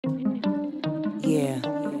Yeah,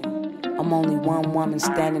 I'm only one woman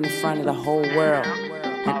standing in front of the whole world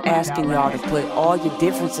and asking y'all to put all your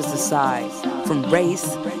differences aside, from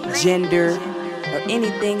race, gender, or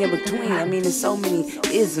anything in between. I mean, there's so many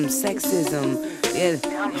isms, sexism,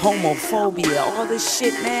 homophobia, all this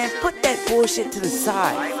shit, man. Put that bullshit to the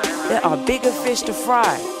side. There are bigger fish to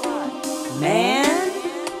fry, man.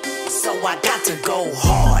 So I got to go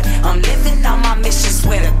hard. I'm living on my mission,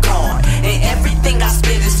 swear to God. And everything I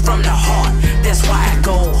spit is from the heart. That's why I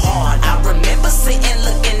go hard. I remember sitting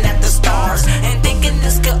looking at the stars and thinking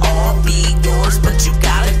this could all be yours, but you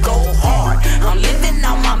gotta go hard. I'm living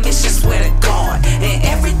on my mission, swear to God. And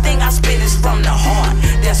everything I spit is from the heart.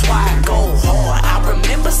 That's why I go hard. I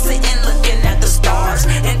remember sitting looking at the stars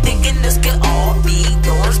and thinking this could all be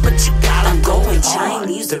yours, but you gotta go hard.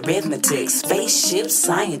 Chinese arithmetic, spaceship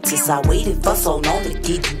scientists. I waited for so long to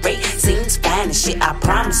get you right. Seems fine and shit, I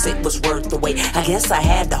promise it was worth the wait. I guess I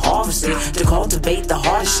had to harvest it to cultivate the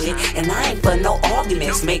hardest shit. And I ain't for no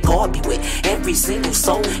arguments, make God be with every single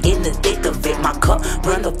soul in the thick of it. My cup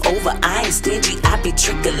run up over, I ain't stingy, I be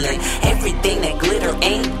trickling. Everything that glitter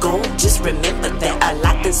ain't gold, just remember that I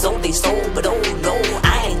like the soul they sold. But oh no,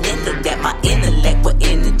 I ain't into that, my intellect will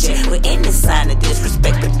interject. We're in the sign of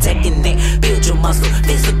disrespect, protecting that. Build your muscle,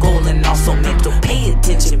 physical and also mental. Pay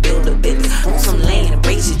attention, build a business on some land and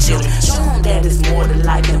raise your children. Show them that it's more to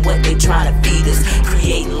life than what they trying to feed us.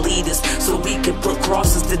 Creating leaders so we can put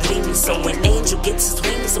crosses to demons. So an angel gets his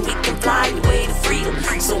wings and we can fly away to freedom.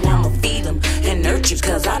 So I'ma feed them and nurture,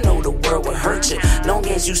 cause I know the world will hurt you. Long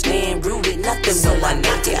as you stand rooted, nothing will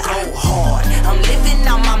unnurt you. I go hard. I'm living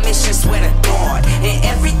on my mission, swear to God. And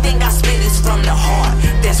everything I spit is from the heart.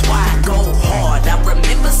 That's why I go hard. I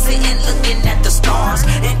remember sitting looking at the stars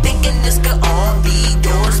and thinking this could all be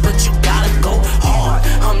yours, but you gotta go hard.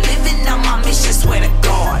 I'm living on my mission, swear to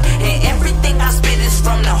God. And everything I spit is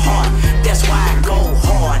from the heart. That's why I go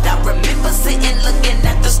hard. I remember sitting looking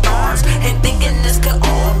at the stars and thinking this could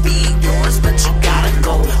all be yours, but you gotta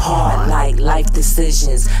go hard. Like life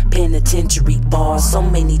decisions, penitentiary bars, so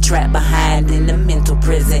many trapped behind in the mental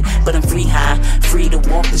prison. But I'm free high, free to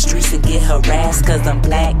walk the streets and get harassed, cause I'm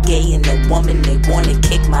black, gay, and a woman. They wanna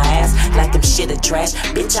kick my ass like I'm shit or trash.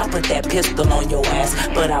 Bitch, I put that pistol on your ass.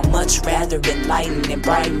 But I'd much rather enlighten and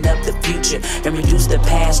brighten up the future and reduce the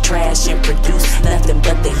past trash and produce nothing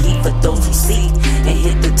but the heat for those who seek and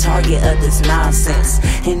hit the target of this nonsense.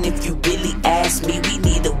 And if you really ask me, we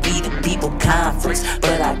need a We the People conference,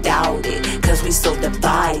 but I doubt it, cause we so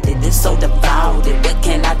divided and so divided. What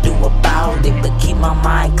can I do about it but keep my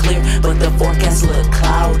mind clear? But the forecast look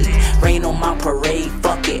cloudy, rain on my parade,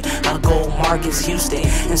 fuck it. I'll go Marcus Houston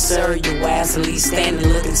and serve your ass and leave standing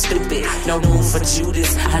looking stupid. No room for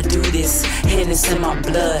Judas, I do this, and it's in my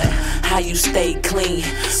blood. How you stay clean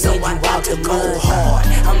so I got to go hard.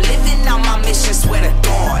 I'm living on my mission, swear to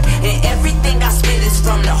God. And everything I spit is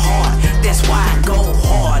from the heart. That's why I go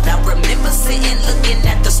hard. I remember sitting looking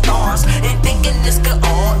at the stars and thinking this could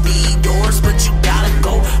all be yours, but you gotta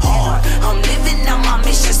go hard. I'm living on my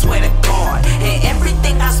mission, swear to God. And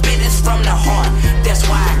everything I spit is from the heart. That's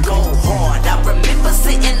why I go hard. I remember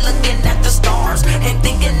sitting looking at the stars and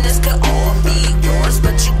thinking this could all be yours,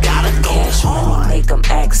 but you gotta go cash hard. money make them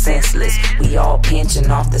act senseless. We all pinching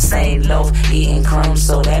off the same loaf, eating crumbs,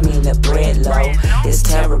 so that mean the bread low. It's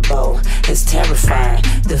terrible, it's terrifying,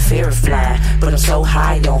 the fear of flying. But I'm so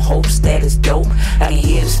high on hopes that it's dope. I can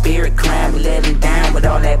hear the spirit crying, but let him down with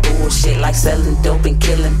all that bullshit, like selling dope and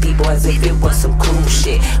killing people as if it was some cool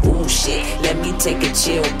shit. Ooh shit, let me take a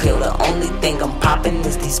chill pill. The only thing I'm popping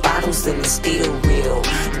is these bottles and it's still real.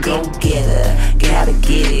 Go get her, gotta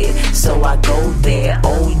get it, so I go there.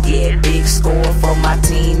 Oh yeah, big score for my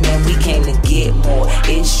team and we came to get more.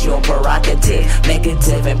 It's your prerogative,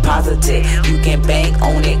 negative and positive. You can bank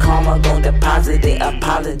on it, karma gon' deposit it.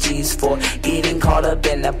 Apologies for getting caught up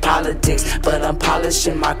in the politics, but I'm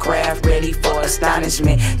polishing my craft, ready for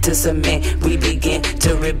astonishment. To cement, we begin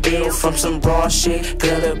to rebuild from some raw shit,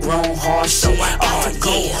 gutter grown hard shit.